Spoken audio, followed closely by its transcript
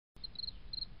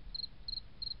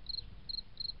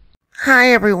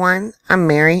Hi everyone, I'm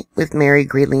Mary with Mary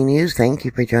Greeley News. Thank you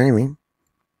for joining me.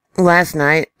 Last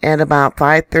night at about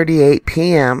 5:38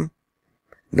 p.m.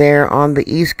 there on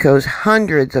the East Coast,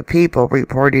 hundreds of people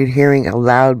reported hearing a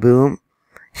loud boom,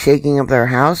 shaking of their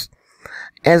house,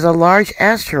 as a large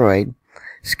asteroid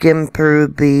skimmed through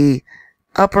the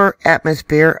upper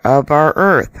atmosphere of our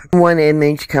Earth. One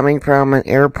image coming from an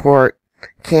airport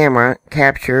camera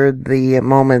captured the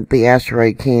moment the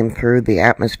asteroid came through the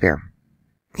atmosphere.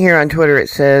 Here on Twitter it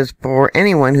says, for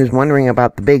anyone who's wondering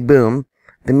about the big boom,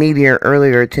 the meteor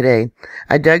earlier today,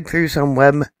 I dug through some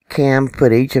webcam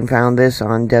footage and found this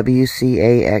on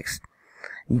WCAX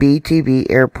BTV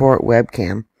airport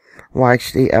webcam.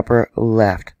 Watch the upper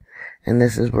left. And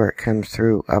this is where it comes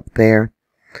through up there.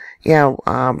 Yeah,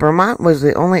 Vermont was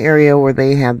the only area where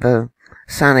they had the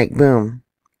sonic boom.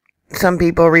 Some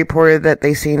people reported that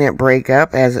they seen it break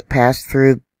up as it passed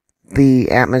through the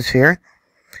atmosphere.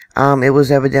 It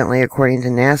was evidently, according to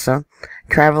NASA,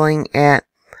 traveling at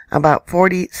about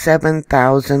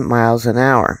 47,000 miles an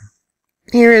hour.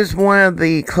 Here is one of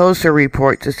the closer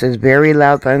reports. It says very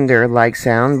loud thunder-like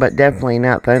sound, but definitely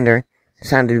not thunder. It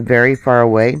sounded very far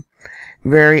away.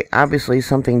 Very obviously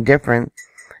something different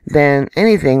than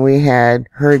anything we had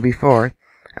heard before.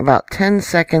 About 10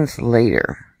 seconds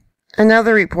later.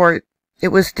 Another report, it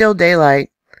was still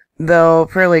daylight, though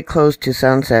fairly close to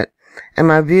sunset, and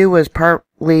my view was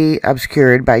partly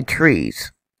obscured by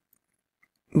trees.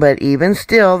 But even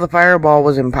still, the fireball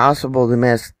was impossible to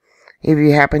miss if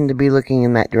you happened to be looking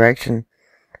in that direction,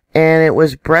 and it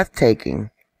was breathtaking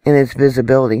in its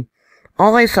visibility.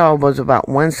 All I saw was about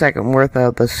 1 second worth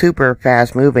of the super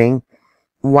fast moving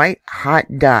white hot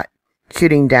dot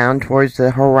shooting down towards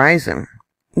the horizon.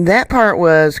 That part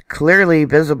was clearly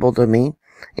visible to me,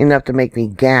 enough to make me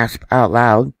gasp out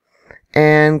loud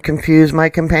and confuse my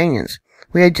companions.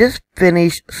 We had just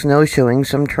finished snowshoeing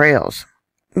some trails.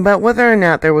 But whether or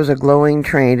not there was a glowing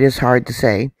train is hard to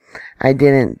say. I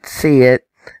didn't see it,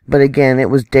 but again, it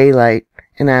was daylight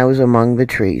and I was among the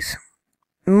trees.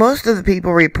 Most of the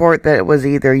people report that it was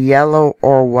either yellow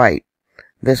or white.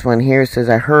 This one here says,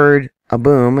 I heard a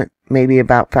boom maybe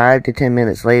about 5 to 10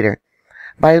 minutes later.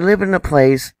 But I live in a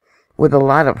place with a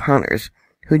lot of hunters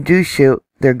who do shoot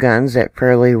their guns at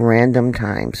fairly random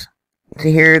times. To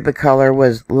hear the color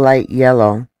was light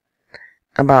yellow.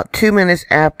 About 2 minutes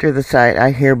after the sight,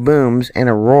 I hear booms and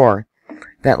a roar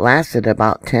that lasted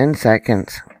about 10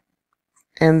 seconds.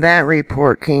 And that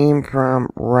report came from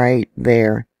right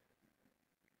there.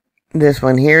 This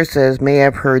one here says, may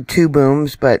have heard 2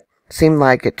 booms, but seemed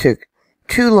like it took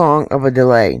too long of a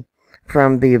delay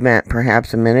from the event,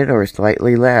 perhaps a minute or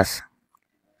slightly less.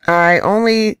 I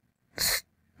only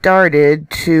started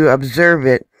to observe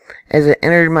it as it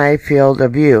entered my field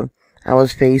of view. I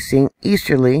was facing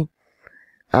easterly.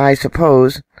 I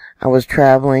suppose I was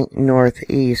traveling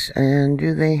northeast. And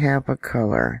do they have a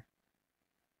color?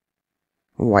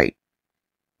 White.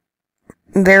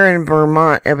 There in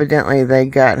Vermont, evidently they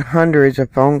got hundreds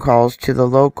of phone calls to the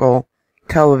local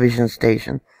television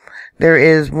station. There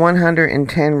is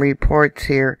 110 reports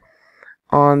here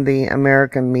on the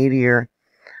American Meteor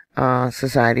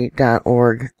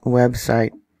Society.org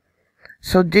website.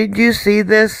 So did you see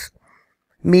this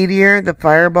meteor, the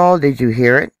fireball? Did you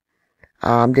hear it?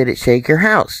 Did it shake your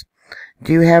house?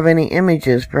 Do you have any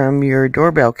images from your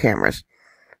doorbell cameras?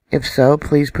 If so,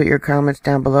 please put your comments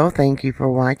down below. Thank you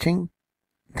for watching.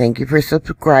 Thank you for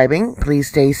subscribing. Please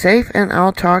stay safe, and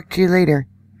I'll talk to you later.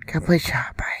 God bless you.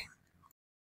 Bye.